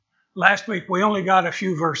Last week we only got a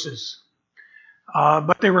few verses,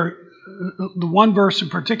 but they were the one verse in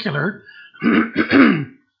particular,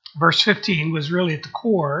 verse 15, was really at the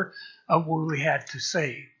core of what we had to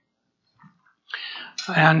say.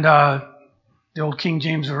 And the old King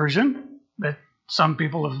James Version that some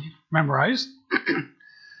people have memorized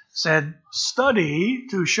said, "Study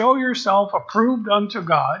to show yourself approved unto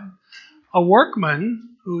God, a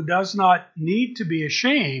workman who does not need to be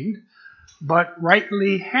ashamed, but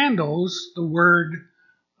rightly handles the word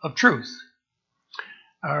of truth."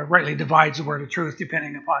 Rightly divides the word of truth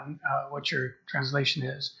depending upon what your translation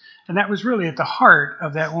is. And that was really at the heart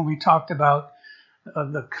of that when we talked about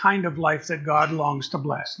the kind of life that God longs to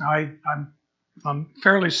bless. Now, I'm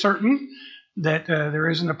fairly certain that there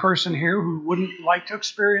isn't a person here who wouldn't like to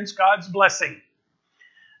experience God's blessing.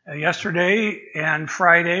 Yesterday and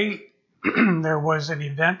Friday, there was an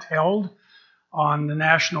event held on the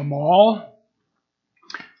National Mall.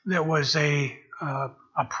 There was a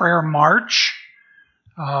prayer march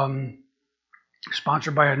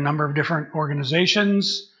sponsored by a number of different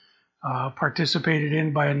organizations, participated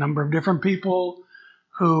in by a number of different people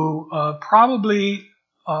who probably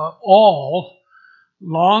all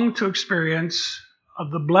long to experience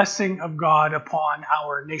the blessing of God upon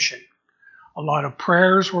our nation. A lot of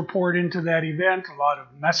prayers were poured into that event. A lot of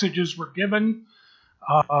messages were given.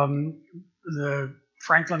 The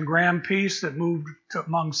Franklin Graham piece that moved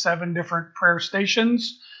among 7 different prayer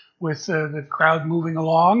stations with the crowd moving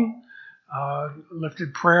along,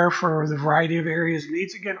 lifted prayer for the variety of areas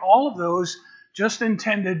needs. Again, all of those just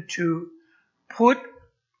intended to put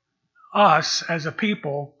us as a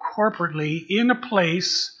people corporately in a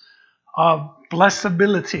place of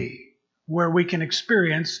blessability where we can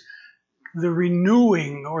experience the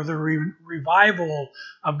renewing or the revival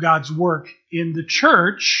of God's work in the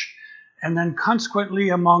church and then consequently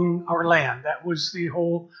among our land. That was the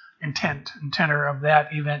whole intent and tenor of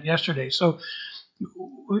that event yesterday. So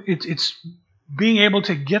it's being able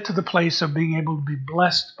to get to the place of being able to be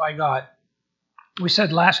blessed by God. We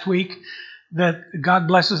said last week that God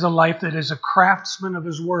blesses a life that is a craftsman of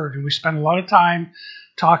His Word. And we spent a lot of time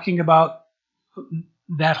talking about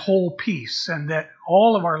that whole piece and that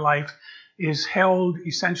all of our life is held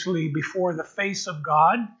essentially before the face of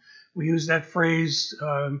God. We use that phrase.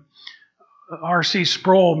 R.C.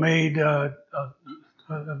 Sproul made a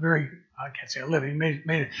very, I can't say a living,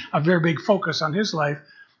 made a very big focus on his life,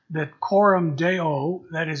 that coram Deo,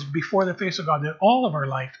 that is before the face of God, that all of our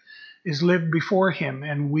life is lived before Him,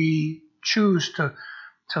 and we choose to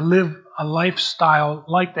live a lifestyle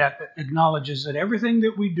like that acknowledges that everything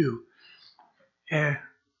that we do, the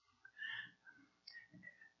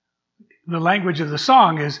language of the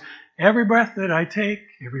song is, every breath that I take,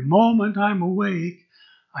 every moment I'm awake,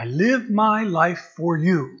 I live my life for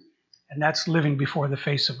You. And that's living before the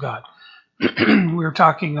face of God. We were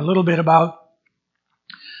talking a little bit about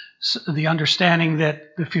the understanding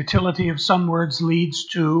that the futility of some words leads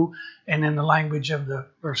to, and in the language of the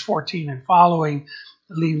verse 14 and following,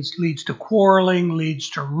 leads to quarreling, leads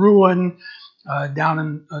to ruin.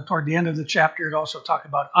 Toward the end of the chapter, it also talked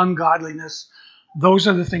about ungodliness. Those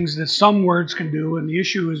are the things that some words can do, and the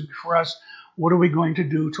issue is for us, what are we going to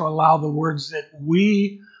do to allow the words that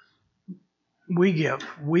we give,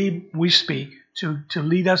 we speak, to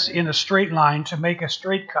lead us in a straight line, to make a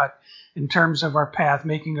straight cut in terms of our path,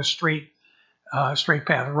 making a straight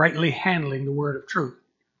path, rightly handling the word of truth.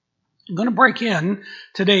 I'm going to break in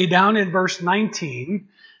today down in verse 19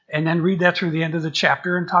 and then read that through the end of the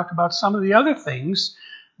chapter and talk about some of the other things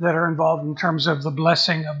that are involved in terms of the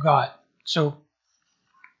blessing of God. So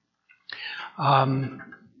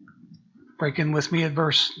break in with me at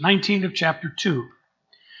verse 19 of chapter 2.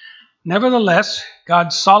 Nevertheless,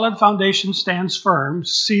 God's solid foundation stands firm,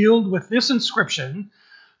 sealed with this inscription,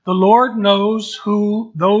 the Lord knows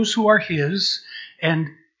those who are His, and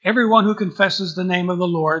everyone who confesses the name of the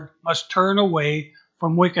Lord must turn away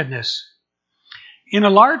from wickedness. In a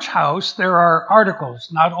large house there are articles,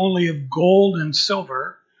 not only of gold and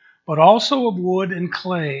silver, but also of wood and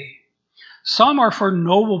clay. Some are for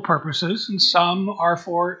noble purposes, and some are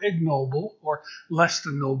for ignoble or less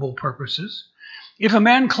than noble purposes. If a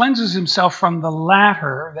man cleanses himself from the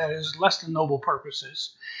latter, that is, less than noble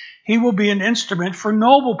purposes, he will be an instrument for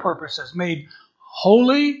noble purposes, made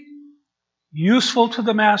holy, useful to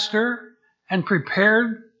the master, and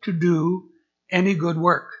prepared to do any good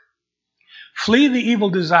work. Flee the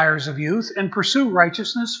evil desires of youth and pursue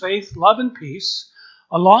righteousness, faith, love, and peace,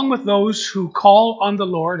 along with those who call on the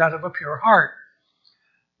Lord out of a pure heart.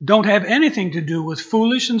 Don't have anything to do with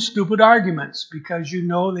foolish and stupid arguments, because you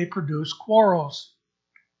know they produce quarrels.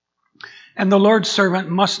 And the Lord's servant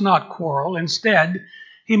must not quarrel. Instead,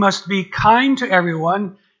 He must be kind to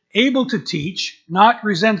everyone, able to teach, not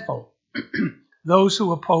resentful. Those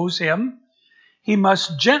who oppose him, he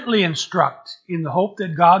must gently instruct in the hope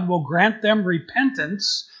that God will grant them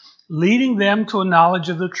repentance, leading them to a knowledge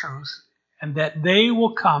of the truth, and that they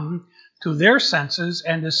will come to their senses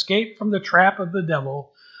and escape from the trap of the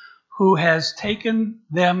devil, who has taken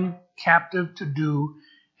them captive to do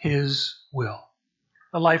his will.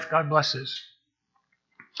 The life God blesses.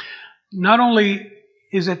 Not only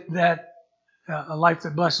is it that a life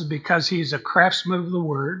that blesses because he's a craftsman of the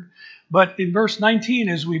word, but in verse 19,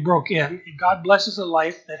 as we broke in, God blesses a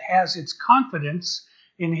life that has its confidence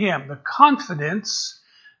in him. The confidence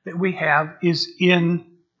that we have is in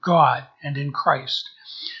God and in Christ.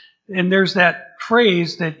 And there's that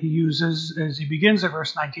phrase that he uses as he begins at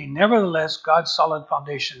verse 19, nevertheless, God's solid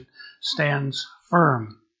foundation stands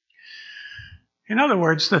firm. In other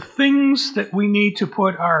words, the things that we need to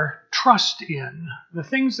put our trust in, the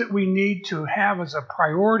things that we need to have as a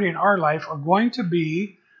priority in our life are going to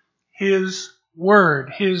be his word,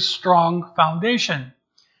 his strong foundation.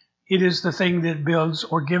 It is the thing that builds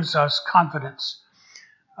or gives us confidence.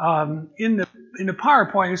 In the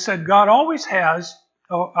PowerPoint, it said God always has.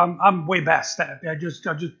 Oh, I'm way past that. I just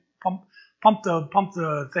pump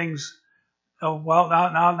the things. Oh well,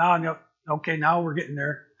 now. Okay, now we're getting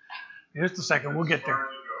there. Just a second, we'll get there.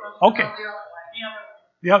 Okay.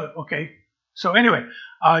 The other. Okay. So anyway,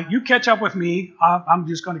 you catch up with me. I'm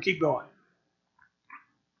just going to keep going.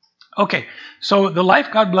 Okay. So the life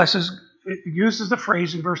God blesses, it uses the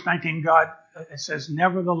phrase in verse 19. It says,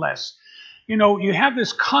 nevertheless. You know, you have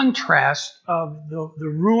this contrast of the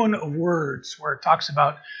ruin of words, where it talks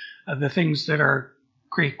about the things that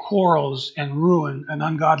create quarrels and ruin and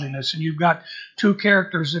ungodliness. And you've got two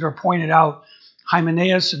characters that are pointed out,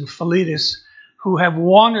 Hymenaeus and Philetus, who have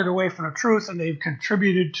wandered away from the truth, and they've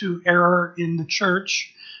contributed to error in the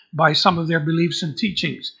church by some of their beliefs and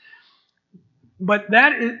teachings. But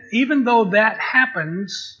even though that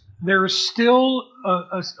happens, there is still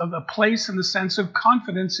a place in the sense of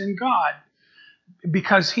confidence in God,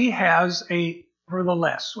 because he has a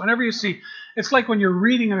nevertheless. Whenever you see, it's like when you're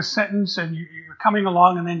reading a sentence and you're coming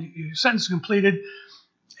along, and then your sentence is completed,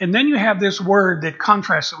 and then you have this word that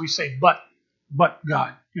contrasts it. We say, but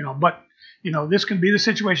God, this can be the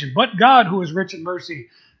situation. But God, who is rich in mercy,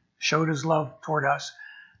 showed his love toward us.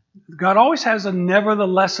 God always has a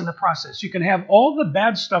nevertheless in the process. You can have all the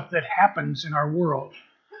bad stuff that happens in our world,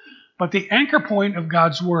 but the anchor point of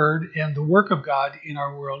God's word and the work of God in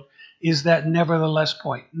our world is that nevertheless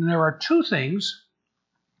point. And there are two things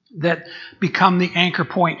that become the anchor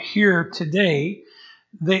point here today.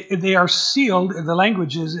 They are sealed. The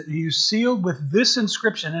language is he's sealed with this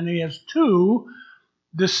inscription, and he has two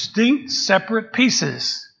distinct separate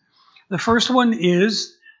pieces. The first one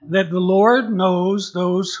is that the Lord knows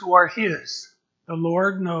those who are his. The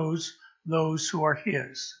Lord knows those who are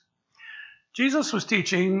his. Jesus was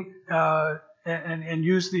teaching and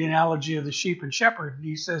used the analogy of the sheep and shepherd.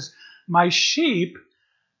 He says, my sheep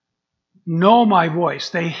know my voice.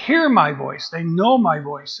 They hear my voice. They know my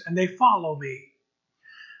voice, and they follow me.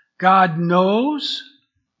 God knows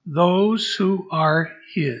those who are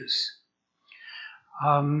his.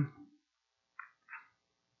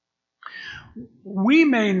 We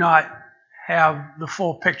may not have the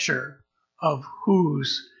full picture of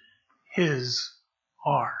whose his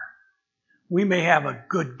are. We may have a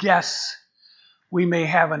good guess. We may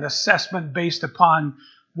have an assessment based upon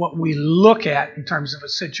what we look at in terms of a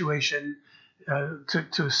situation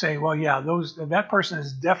to say, well, yeah, that person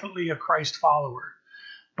is definitely a Christ follower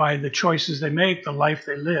by the choices they make, the life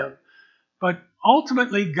they live. But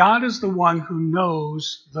ultimately, God is the one who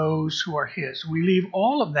knows those who are his. We leave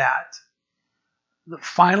all of that, the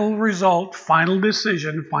final result, final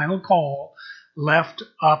decision, final call, left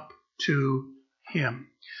up to him.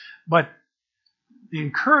 But the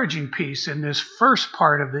encouraging piece in this first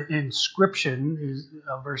part of the inscription,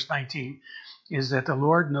 verse 19, is that the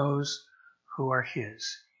Lord knows who are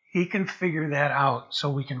his. He can figure that out, so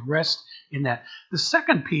we can rest in that. The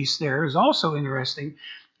second piece there is also interesting.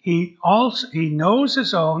 He knows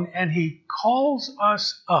his own, and he calls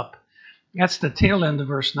us up. That's the tail end of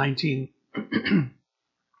verse 19,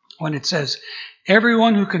 when it says,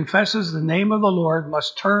 everyone who confesses the name of the Lord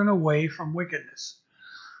must turn away from wickedness.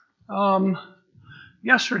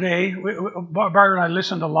 Yesterday, Barbara and I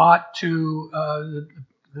listened a lot to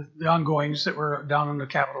the ongoings that were down in the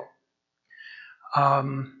Capitol.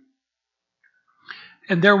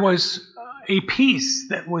 And there was a piece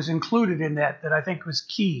that was included in that I think was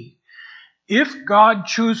key. If God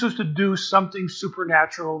chooses to do something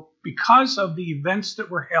supernatural because of the events that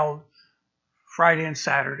were held Friday and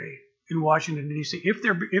Saturday, in Washington, D.C.,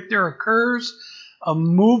 if there occurs a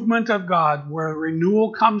movement of God where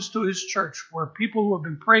renewal comes to his church, where people who have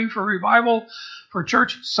been praying for revival for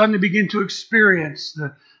church suddenly begin to experience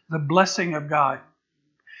the blessing of God,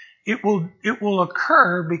 it will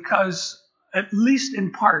occur because, at least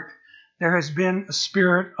in part, there has been a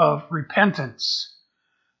spirit of repentance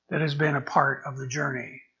that has been a part of the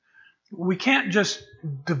journey. We can't just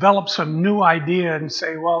develop some new idea and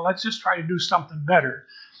say, well, let's just try to do something better.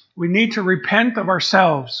 We need to repent of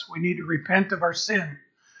ourselves. We need to repent of our sin.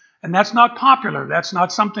 And that's not popular. That's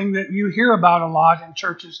not something that you hear about a lot in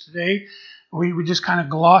churches today. We just kind of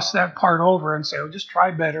gloss that part over and say, oh, just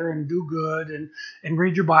try better and do good and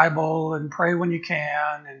read your Bible and pray when you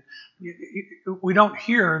can. And we don't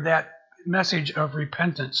hear that message of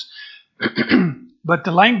repentance. But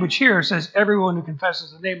the language here says everyone who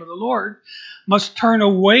confesses the name of the Lord must turn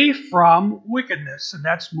away from wickedness. And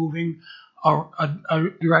that's moving a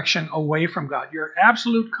direction away from God. Your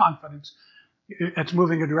absolute confidence, it's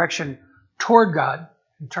moving a direction toward God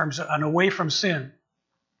in terms of and away from sin.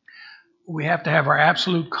 We have to have our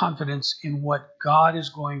absolute confidence in what God is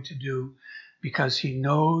going to do because he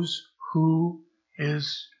knows who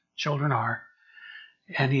his children are.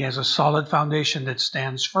 And he has a solid foundation that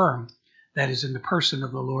stands firm. That is in the person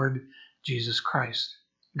of the Lord Jesus Christ.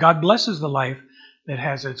 God blesses the life that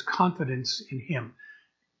has its confidence in him.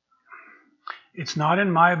 It's not in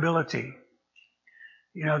my ability.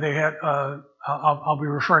 You know, they had, I'll be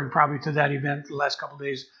referring probably to that event the last couple of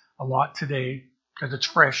days a lot today because it's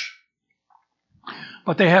fresh.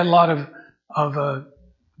 But they had a lot of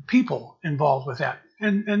people involved with that.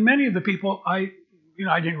 And many of the people I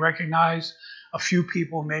didn't recognize, a few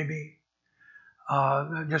people maybe,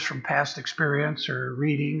 just from past experience or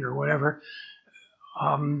reading or whatever.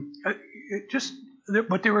 But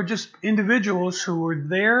they were just individuals who were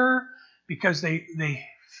there because they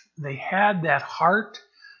had that heart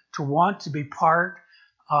to want to be part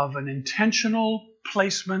of an intentional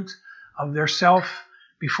placement of their self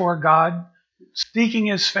before God, seeking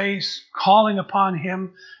his face, calling upon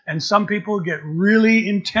him. And some people get really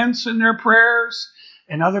intense in their prayers,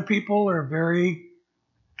 and other people are very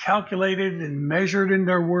calculated and measured in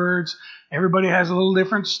their words. Everybody has a little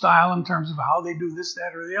different style in terms of how they do this,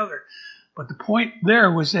 that, or the other. But the point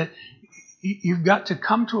there was that you've got to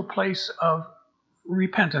come to a place of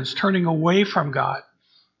repentance, turning away from God.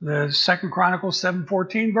 The 2 Chronicles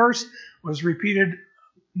 7:14 verse was repeated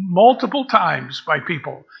multiple times by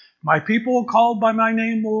people. My people called by my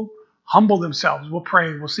name will humble themselves, will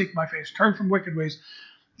pray, will seek my face, turn from wicked ways.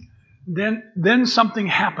 Then something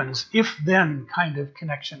happens, if then kind of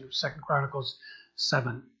connection of 2 Chronicles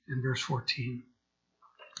 7 and verse 14.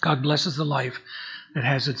 God blesses the life that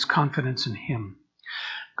has its confidence in him.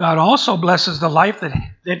 God also blesses the life that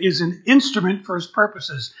is an instrument for his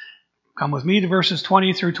purposes. Come with me to verses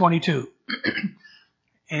 20 through 22.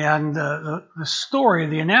 And the story,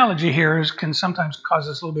 the analogy here can sometimes cause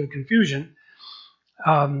us a little bit of confusion.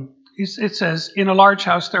 It says, in a large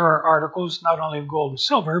house there are articles not only of gold and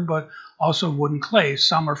silver, but also wood and clay.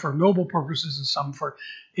 Some are for noble purposes and some for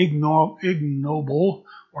ignoble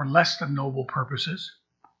or less than noble purposes.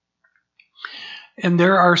 And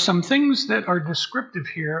there are some things that are descriptive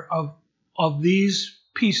here of these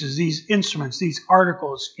pieces, these instruments, these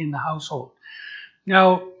articles in the household.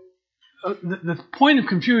 Now, the point of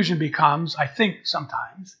confusion becomes, I think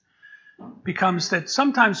sometimes, that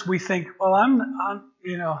sometimes we think, well,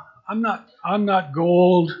 I'm not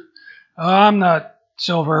gold, I'm not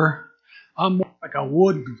silver, I'm more like a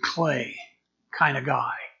wood and clay kind of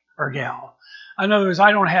guy or gal. In other words,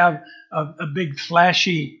 I don't have a big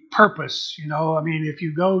flashy purpose. I mean, if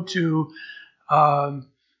you go to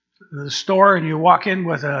the store and you walk in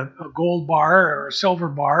with a gold bar or a silver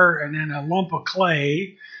bar and then a lump of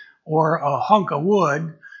clay or a hunk of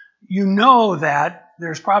wood, you know that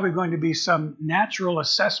there's probably going to be some natural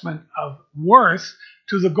assessment of worth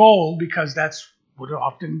to the gold because that's what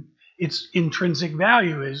often its intrinsic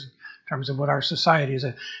value is in terms of what our society is.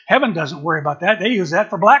 Heaven doesn't worry about that. They use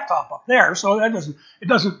that for blacktop up there, so it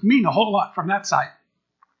doesn't mean a whole lot from that side.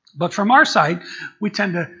 But from our side, we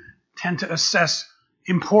tend to assess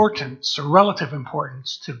importance or relative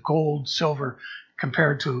importance to gold, silver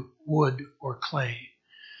compared to wood or clay.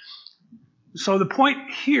 So the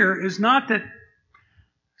point here is not that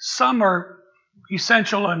some are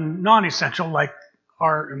essential and non-essential, like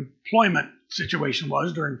our employment situation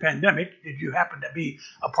was during pandemic. Did you happen to be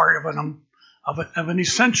a part of an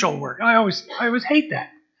essential work? I always hate that.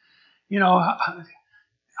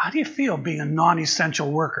 How do you feel being a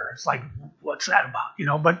non-essential worker? It's like, what's that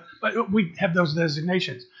about? But we have those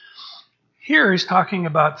designations. Here he's talking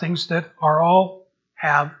about things that are all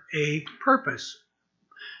have a purpose,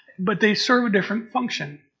 but they serve a different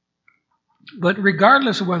function. But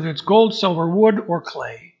regardless of whether it's gold, silver, wood, or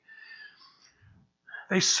clay,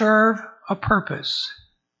 they serve a purpose.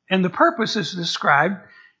 And the purpose is described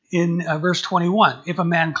in verse 21. If a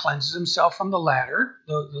man cleanses himself from the latter,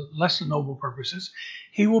 the less than noble purposes,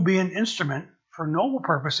 he will be an instrument for noble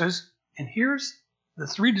purposes. And here's the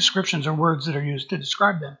three descriptions or words that are used to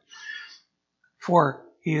describe them. For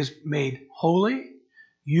he is made holy,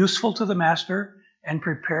 useful to the master, and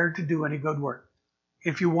prepared to do any good work.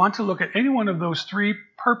 If you want to look at any one of those three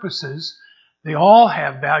purposes, they all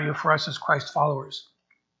have value for us as Christ followers.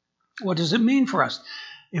 What does it mean for us?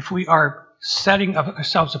 If we are setting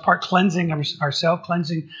ourselves apart, cleansing ourselves,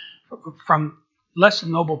 cleansing from less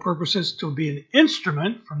than noble purposes to be an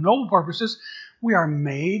instrument for noble purposes, we are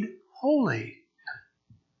made holy.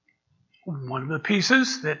 One of the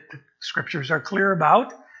pieces that the scriptures are clear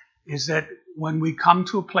about is that when we come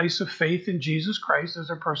to a place of faith in Jesus Christ as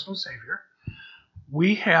our personal Savior,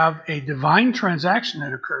 we have a divine transaction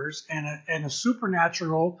that occurs and a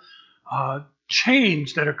supernatural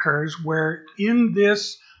change that occurs where in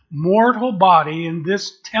this mortal body, in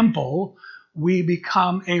this temple, we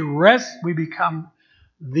become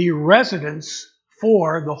the residence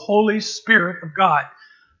for the Holy Spirit of God,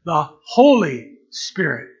 the Holy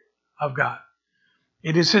Spirit of God.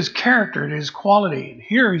 It is His character, it is His quality. And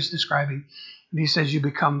here He's describing, and He says, you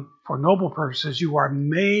become, for noble purposes, you are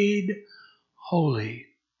made holy.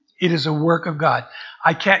 It is a work of God.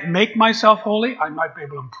 I can't make myself holy. I might be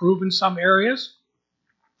able to improve in some areas.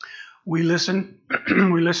 We listened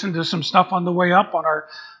to some stuff on the way up on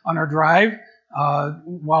our drive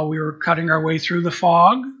while we were cutting our way through the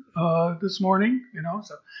fog this morning.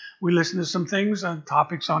 So we listened to some things on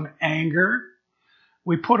topics on anger.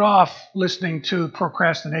 We put off listening to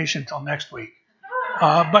procrastination till next week,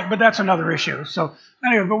 but that's another issue. So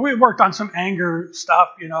anyway, but we worked on some anger stuff,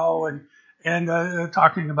 and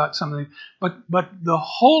talking about something. But the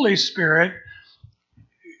Holy Spirit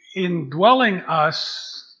indwelling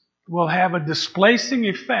us will have a displacing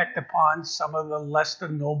effect upon some of the less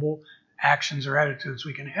than noble actions or attitudes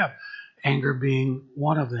we can have, anger being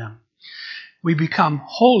one of them. We become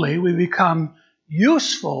holy, we become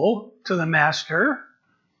useful to the Master.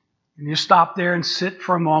 And you stop there and sit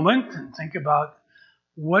for a moment and think about,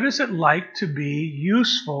 what is it like to be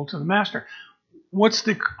useful to the Master? What's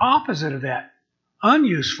the opposite of that?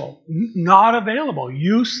 Unuseful, not available,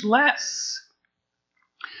 useless.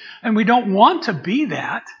 And we don't want to be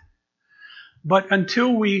that. But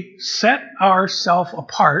until we set ourselves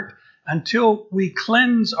apart, until we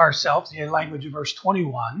cleanse ourselves, the language of verse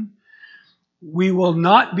 21, we will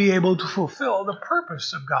not be able to fulfill the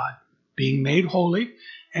purpose of God, being made holy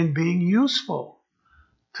and being useful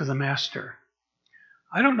to the Master.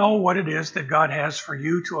 I don't know what it is that God has for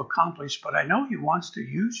you to accomplish, but I know He wants to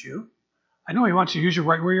use you. I know He wants to use you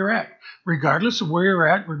right where you're at, regardless of where you're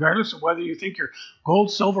at, regardless of whether you think you're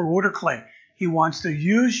gold, silver, wood, or clay. He wants to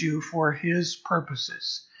use you for His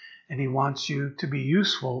purposes. And He wants you to be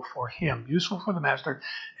useful for Him, useful for the Master,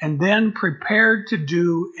 and then prepared to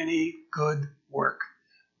do any good work.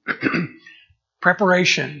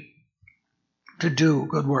 Preparation to do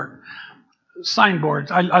good work.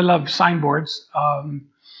 Signboards. I love signboards.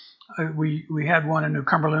 We had one in New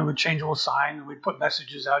Cumberland with changeable sign, and we put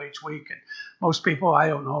messages out each week. And most people, I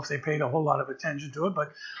don't know if they paid a whole lot of attention to it,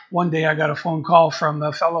 but one day I got a phone call from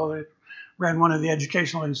a fellow that ran one of the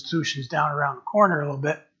educational institutions down around the corner a little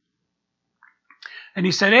bit. And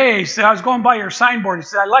he said, hey, I was going by your signboard. He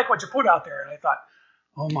said, I like what you put out there. And I thought,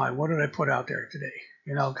 oh my, what did I put out there today?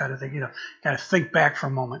 Kind of thing, kind of think back for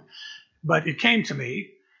a moment. But it came to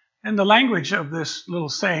me, and the language of this little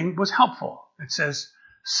saying was helpful. It says,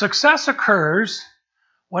 success occurs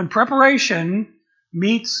when preparation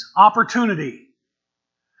meets opportunity.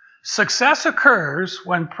 Success occurs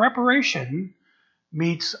when preparation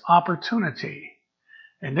meets opportunity.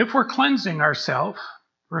 And if we're cleansing ourselves,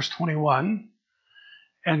 verse 21,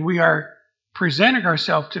 and we are presenting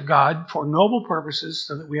ourselves to God for noble purposes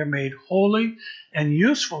so that we are made holy and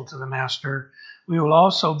useful to the Master, we will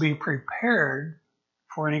also be prepared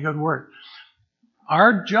for any good work.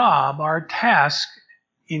 Our job, our task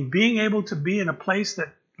in being able to be in a place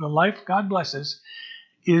that the life God blesses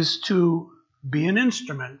is to be an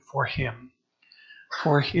instrument for Him,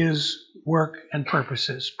 for His work and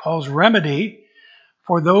purposes. Paul's remedy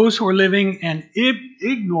for those who are living an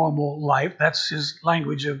ignoble life, that's his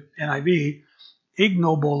language of NIV,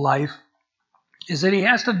 ignoble life, is that he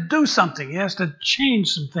has to do something. He has to change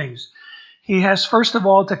some things. He has, first of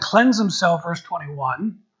all, to cleanse himself, verse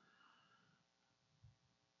 21.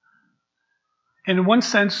 And in one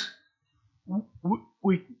sense,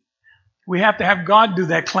 we we have to have God do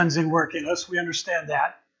that cleansing work in us. We understand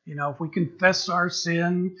that. If we confess our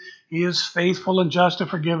sin, He is faithful and just to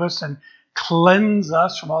forgive us and cleanse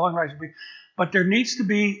us from all unrighteousness. But there needs to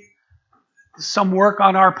be some work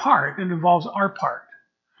on our part. It involves our part.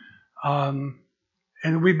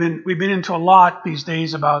 And we've been into a lot these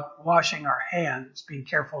days about washing our hands, being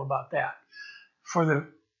careful about that, for the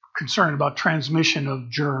concern about transmission of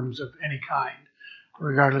germs of any kind,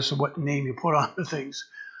 regardless of what name you put on the things.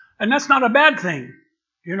 And that's not a bad thing.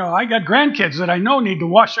 I got grandkids that I know need to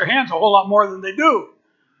wash their hands a whole lot more than they do.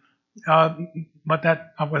 But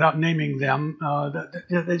that, without naming them,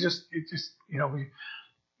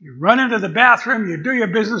 you run into the bathroom, you do your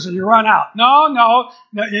business, and you run out. No,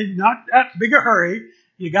 not that big a hurry.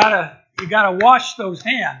 You gotta wash those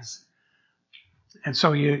hands, and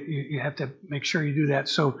so you have to make sure you do that.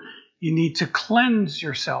 So you need to cleanse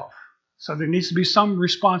yourself. So there needs to be some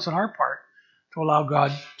response on our part to allow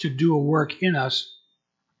God to do a work in us.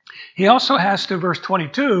 He also has to, verse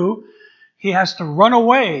 22, he has to run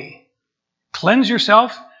away. Cleanse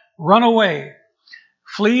yourself, run away.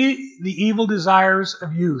 Flee the evil desires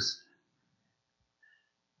of youth.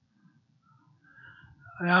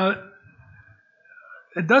 Now,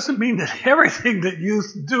 it doesn't mean that everything that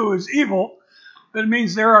youth do is evil, but it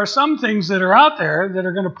means there are some things that are out there that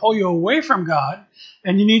are going to pull you away from God,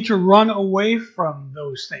 and you need to run away from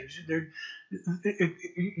those things.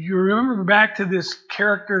 You remember back to this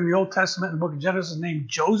character in the Old Testament in the book of Genesis named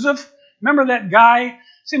Joseph? Remember that guy?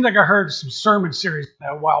 Seems like I heard some sermon series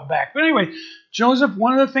a while back. But anyway, Joseph,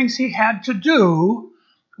 one of the things he had to do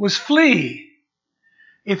was flee.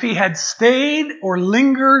 If he had stayed or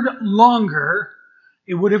lingered longer,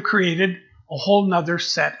 it would have created a whole nother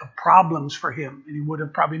set of problems for him, and he would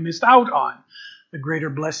have probably missed out on the greater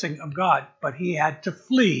blessing of God. But he had to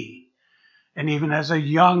flee. And even as a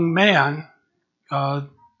young man,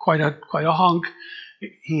 quite a hunk,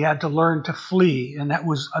 he had to learn to flee. And that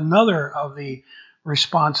was another of the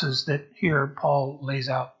responses that here Paul lays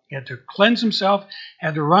out. He had to cleanse himself,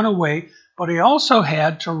 had to run away, but he also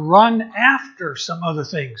had to run after some other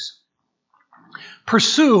things.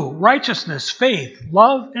 Pursue righteousness, faith,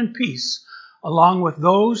 love, and peace, along with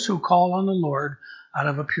those who call on the Lord out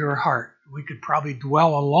of a pure heart. We could probably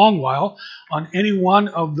dwell a long while on any one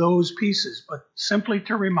of those pieces, but simply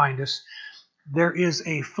to remind us, there is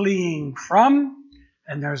a fleeing from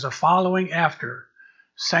and there's a following after.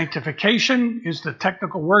 Sanctification is the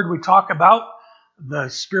technical word we talk about, the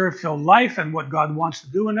Spirit-filled life and what God wants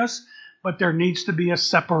to do in us. But there needs to be a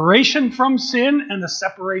separation from sin and a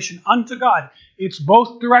separation unto God. It's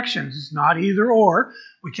both directions. It's not either or.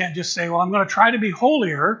 We can't just say, well, I'm going to try to be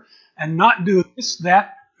holier and not do this,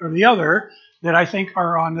 that, or the other that I think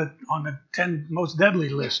are on the 10 most deadly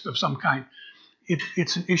list of some kind.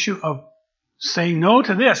 It's an issue of saying no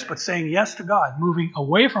to this, but saying yes to God, moving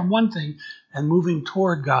away from one thing and moving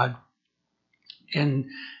toward God in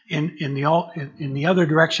the other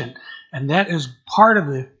direction. And that is part of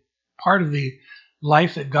the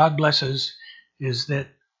life that God blesses, is that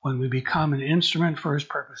when we become an instrument for His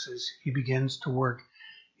purposes, He begins to work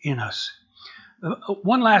in us.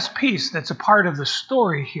 One last piece that's a part of the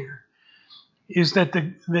story here is that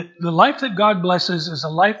the life that God blesses is a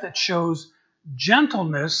life that shows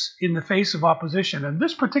gentleness in the face of opposition. And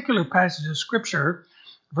this particular passage of Scripture,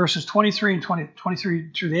 verses 23 and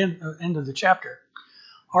 23 through the end of the chapter,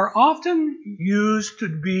 are often used to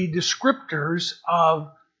be descriptors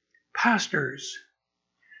of pastors,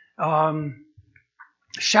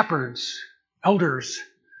 shepherds, elders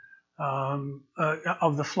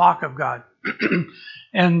of the flock of God.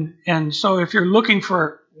 And so if you're looking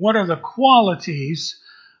for what are the qualities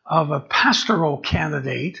of a pastoral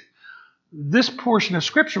candidate, this portion of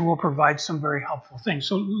Scripture will provide some very helpful things.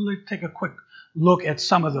 So let's take a quick look at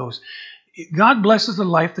some of those. God blesses a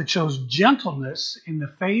life that shows gentleness in the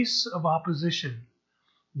face of opposition.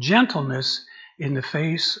 Gentleness in the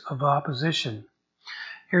face of opposition.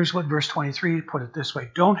 Here's what verse 23 put it this way.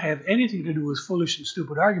 Don't have anything to do with foolish and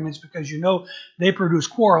stupid arguments, because you know they produce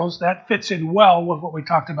quarrels. That fits in well with what we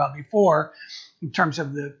talked about before in terms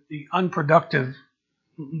of the unproductive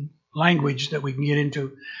language that we can get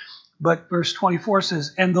into. But verse 24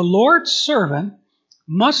 says, and the Lord's servant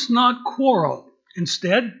must not quarrel.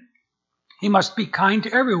 Instead, he must be kind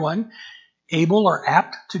to everyone, able or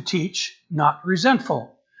apt to teach, not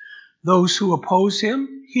resentful. Those who oppose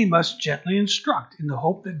him, he must gently instruct, in the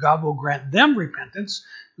hope that God will grant them repentance,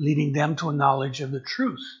 leading them to a knowledge of the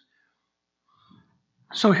truth.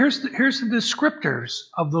 So here's the descriptors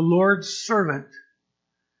of the Lord's servant.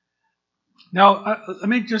 Now, let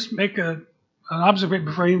me just make an observation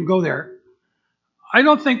before I even go there. I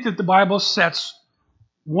don't think that the Bible sets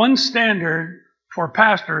one standard for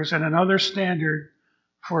pastors and another standard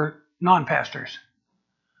for non-pastors.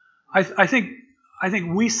 I think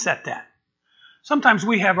we set that. Sometimes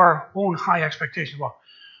we have our own high expectations. Well,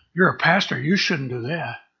 you're a pastor. You shouldn't do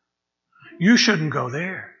that. You shouldn't go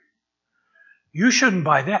there. You shouldn't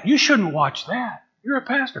buy that. You shouldn't watch that. You're a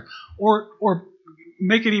pastor. Or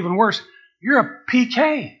make it even worse, you're a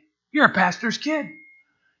PK. You're a pastor's kid.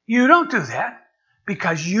 You don't do that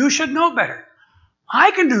because you should know better.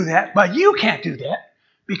 I can do that, but you can't do that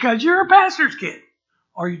because you're a pastor's kid.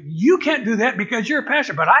 Or you can't do that because you're a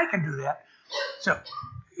pastor, but I can do that. So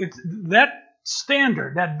that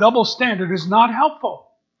standard, that double standard is not helpful.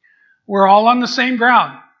 We're all on the same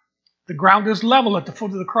ground. The ground is level at the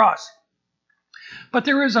foot of the cross. But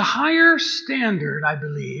there is a higher standard, I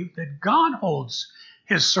believe, that God holds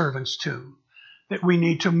his servants to, that we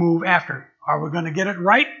need to move after. Are we going to get it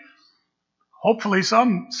right? Hopefully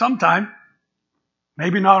sometime.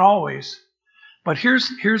 Maybe not always. But here's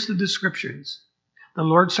the descriptions. The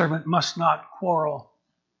Lord's servant must not quarrel.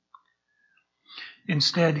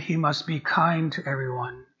 Instead, he must be kind to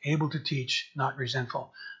everyone, able to teach, not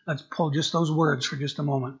resentful. Let's pull just those words for just a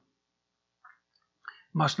moment.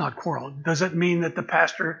 Must not quarrel. Does it mean that the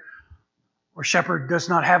pastor or shepherd does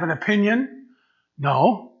not have an opinion?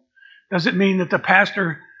 No. Does it mean that the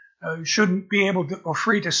pastor shouldn't be able to or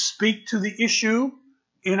free to speak to the issue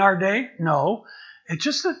in our day? No. It's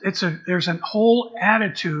just that there's a whole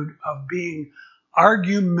attitude of being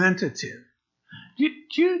argumentative. Do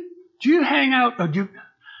you hang out, or do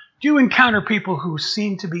you encounter people who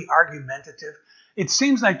seem to be argumentative? It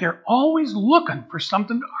seems like they're always looking for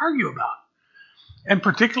something to argue about. And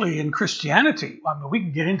particularly in Christianity, I mean, we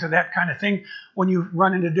can get into that kind of thing when you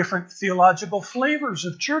run into different theological flavors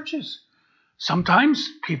of churches. Sometimes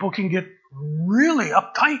people can get really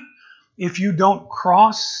uptight if you don't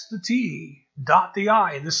cross the T, dot the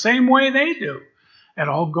I, the same way they do. It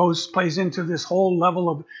all plays into this whole level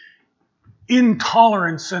of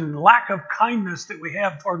intolerance and lack of kindness that we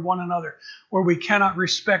have toward one another, where we cannot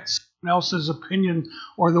respect someone else's opinion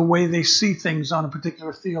or the way they see things on a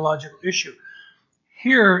particular theological issue.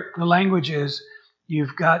 Here, the language is,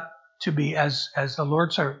 you've got to be, as the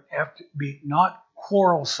Lord's servant, have to be not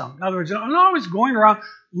quarrelsome. In other words, I'm not always going around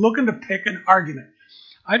looking to pick an argument.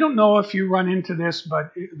 I don't know if you run into this,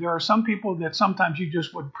 but there are some people that sometimes you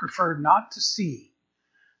just would prefer not to see.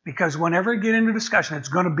 Because whenever you get into discussion, it's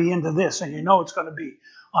going to be into this, and you know it's going to be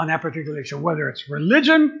on that particular issue, whether it's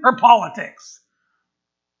religion or politics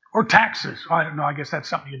or taxes. I don't know, I guess that's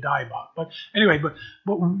something you die about. But anyway, but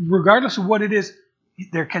regardless of what it is,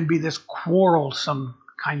 there can be this quarrelsome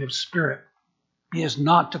kind of spirit. He is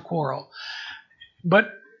not to quarrel.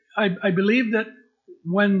 But I believe that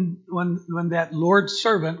when the Lord's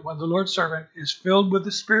servant is filled with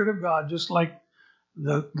the Spirit of God, just like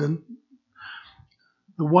the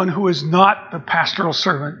one who is not the pastoral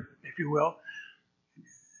servant, if you will,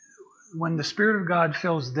 when the Spirit of God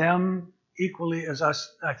fills them equally as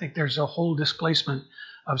us, I think there's a whole displacement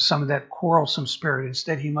of some of that quarrelsome spirit.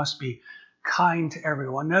 Instead, he must be kind to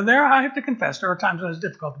everyone. Now, I have to confess, there are times when it's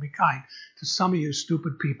difficult to be kind to some of you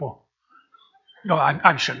stupid people. No,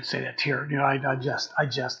 I shouldn't say that here. You know, I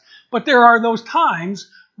jest. But there are those times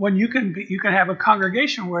when you can have a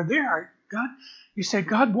congregation where they are, God, you say,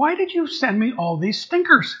 God, why did you send me all these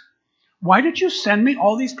stinkers? Why did you send me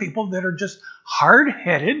all these people that are just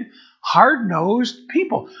hard-headed, hard-nosed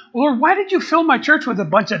people? Lord, why did you fill my church with a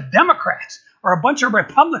bunch of Democrats or a bunch of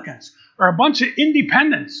Republicans or a bunch of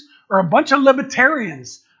independents or a bunch of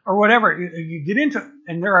libertarians or whatever? You get into,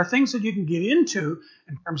 and there are things that you can get into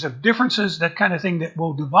in terms of differences, that kind of thing that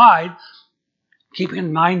will divide. Keep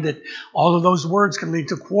in mind that all of those words can lead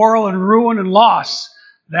to quarrel and ruin and loss.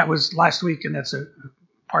 That was last week, and that's a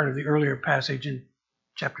part of the earlier passage in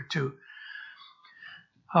chapter 2.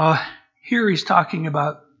 Here he's talking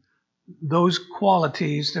about those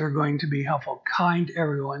qualities that are going to be helpful. Kind to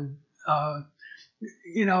everyone.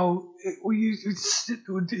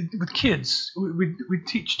 With kids, we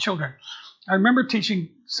teach children. I remember teaching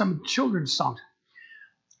some children's songs.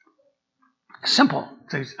 Simple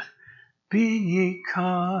things. Be ye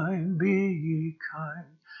kind, be ye kind.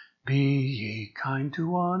 Be ye kind to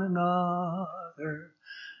one another.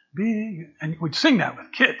 And we'd sing that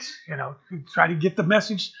with kids, we'd try to get the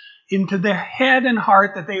message into their head and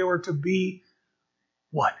heart that they were to be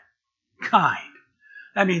what? Kind.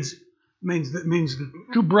 That means the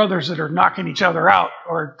two brothers that are knocking each other out,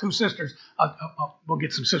 or two sisters. We'll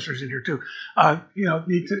get some sisters in here too.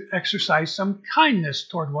 Need to exercise some kindness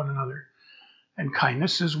toward one another, and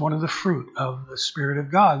kindness is one of the fruit of the Spirit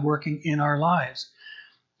of God working in our lives.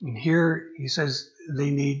 And here he says they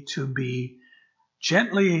need to be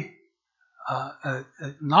gently,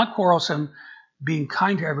 not quarrelsome, being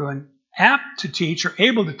kind to everyone, apt to teach or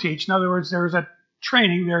able to teach. In other words, there's a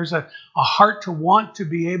training, there's a heart to want to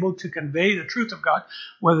be able to convey the truth of God,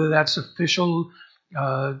 whether that's official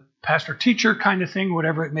pastor-teacher kind of thing,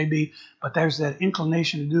 whatever it may be, but there's that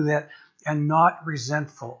inclination to do that, and not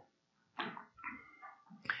resentful.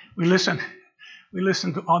 We listened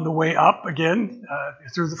on the way up again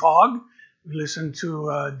through the fog. We listened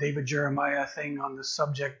to David Jeremiah thing on the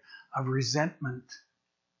subject of resentment.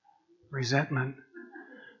 Resentment.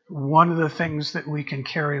 One of the things that we can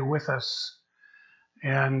carry with us,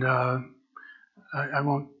 and I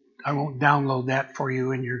won't download that for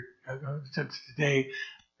you in your today,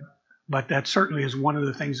 but that certainly is one of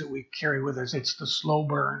the things that we carry with us. It's the slow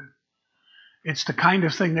burn. It's the kind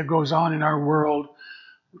of thing that goes on in our world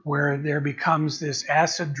where there becomes this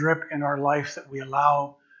acid drip in our life that we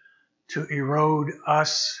allow to erode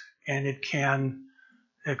us, and it can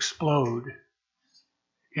explode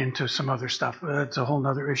into some other stuff. That's a whole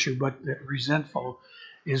other issue, but resentful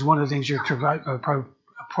is one of the things you're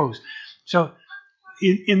opposed. So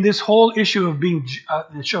in this whole issue of being,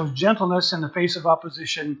 it shows gentleness in the face of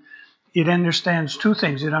opposition, it understands two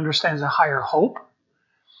things. It understands a higher hope.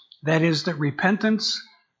 That is, that repentance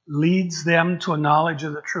leads them to a knowledge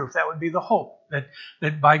of the truth. That would be the hope.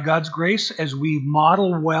 That by God's grace, as we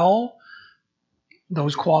model well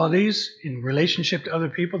those qualities in relationship to other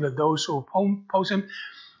people, that those who oppose him,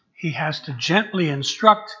 he has to gently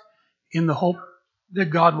instruct in the hope that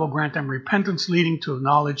God will grant them repentance leading to a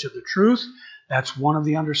knowledge of the truth. That's one of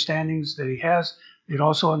the understandings that he has. It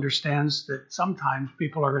also understands that sometimes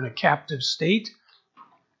people are in a captive state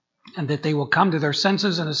and that they will come to their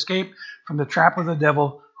senses and escape from the trap of the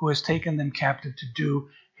devil who has taken them captive to do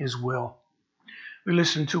his will. We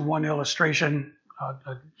listened to one illustration,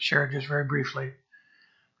 shared just very briefly,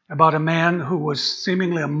 about a man who was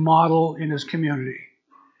seemingly a model in his community.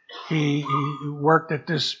 He worked at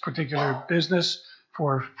this particular business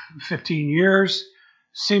for 15 years,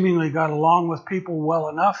 seemingly got along with people well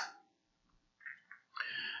enough.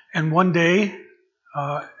 And one day,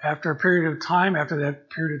 after that period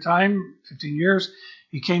of time, 15 years,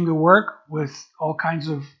 he came to work with all kinds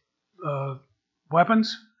of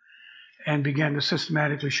weapons and began to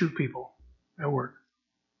systematically shoot people at work.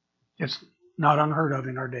 It's not unheard of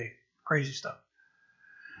in our day. Crazy stuff.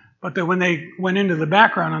 But then when they went into the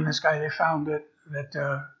background on this guy, they found that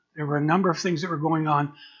there were a number of things that were going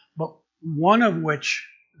on, but one of which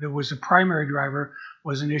that was a primary driver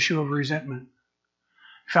was an issue of resentment.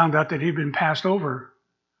 Found out that he'd been passed over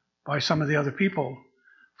by some of the other people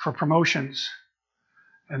for promotions,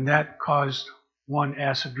 and that caused one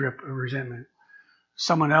acid drip of resentment.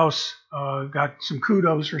 Someone else got some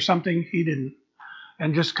kudos for something he didn't,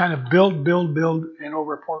 and just kind of build, and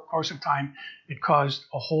over a course of time, it caused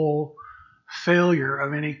a whole failure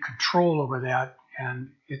of any control over that, and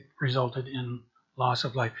it resulted in loss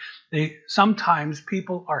of life. Sometimes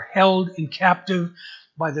people are held in captive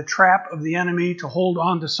by the trap of the enemy to hold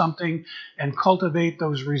on to something and cultivate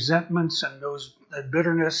those resentments and that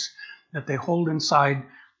bitterness that they hold inside,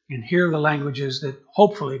 and hear the languages that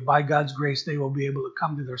hopefully by God's grace they will be able to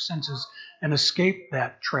come to their senses and escape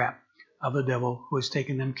that trap of the devil who has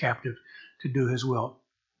taken them captive to do his will.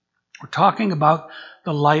 We're talking about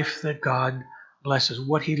the life that God blesses,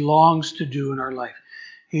 what he longs to do in our life.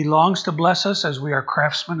 He longs to bless us as we are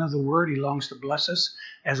craftsmen of the word. He longs to bless us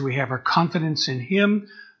as we have our confidence in him,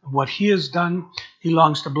 what he has done. He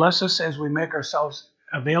longs to bless us as we make ourselves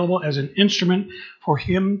available as an instrument for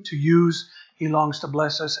him to use. He longs to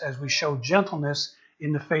bless us as we show gentleness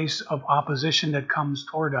in the face of opposition that comes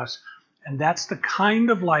toward us. And that's the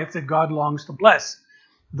kind of life that God longs to bless.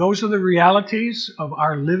 Those are the realities of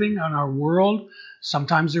our living on our world.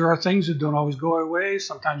 Sometimes there are things that don't always go our way.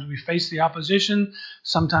 Sometimes we face the opposition.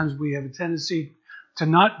 Sometimes we have a tendency to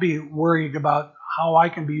not be worried about how I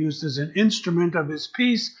can be used as an instrument of his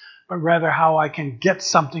peace, but rather how I can get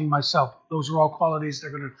something myself. Those are all qualities that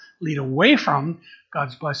are going to lead away from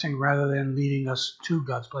God's blessing rather than leading us to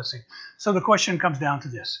God's blessing. So the question comes down to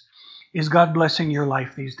this. Is God blessing your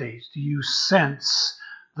life these days? Do you sense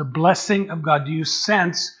the blessing of God? Do you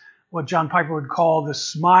sense what John Piper would call the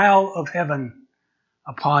smile of heaven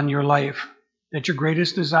upon your life? That your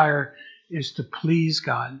greatest desire is to please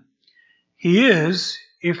God. He is,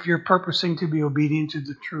 if you're purposing to be obedient to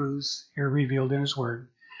the truths here revealed in his word.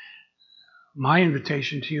 My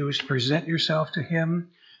invitation to you is to present yourself to him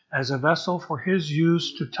as a vessel for his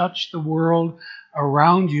use to touch the world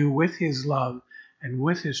around you with his love and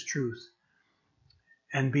with his truth,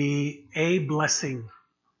 and be a blessing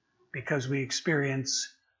because we experience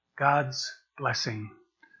God's blessing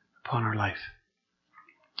upon our life.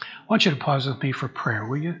 want you to pause with me for prayer.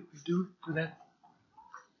 Will you do that?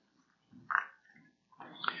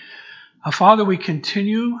 Father, we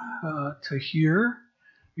continue to hear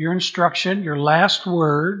your instruction, your last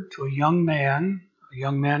word to a young man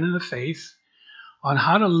in the faith, on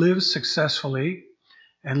how to live successfully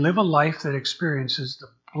and live a life that experiences the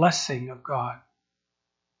blessing of God.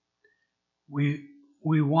 We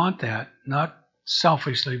want that, not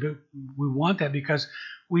selfishly, but we want that because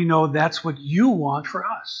we know that's what you want for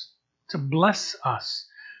us, to bless us,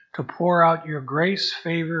 to pour out your grace,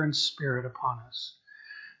 favor, and spirit upon us.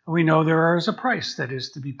 We know there is a price that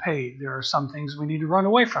is to be paid. There are some things we need to run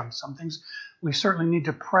away from, some things we certainly need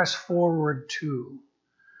to press forward to.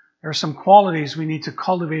 There are some qualities we need to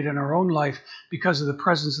cultivate in our own life because of the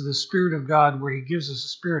presence of the Spirit of God, where He gives us a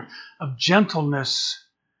spirit of gentleness,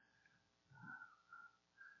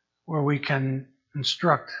 where we can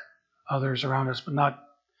instruct others around us, but not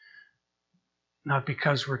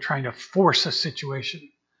because we're trying to force a situation,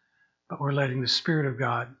 but we're letting the Spirit of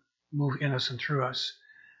God move in us and through us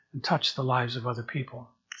and touch the lives of other people.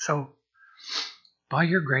 So, by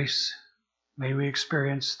your grace, may we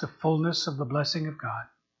experience the fullness of the blessing of God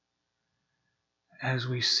as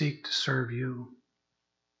we seek to serve you.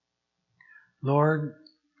 Lord,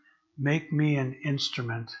 make me an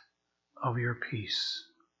instrument of your peace.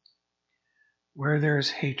 Where there is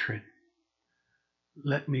hatred,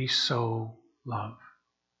 let me sow love.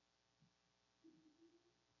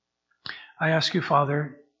 I ask you,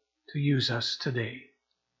 Father, to use us today,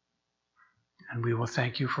 and we will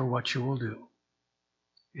thank you for what you will do.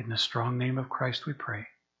 In the strong name of Christ we pray.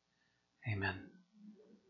 Amen.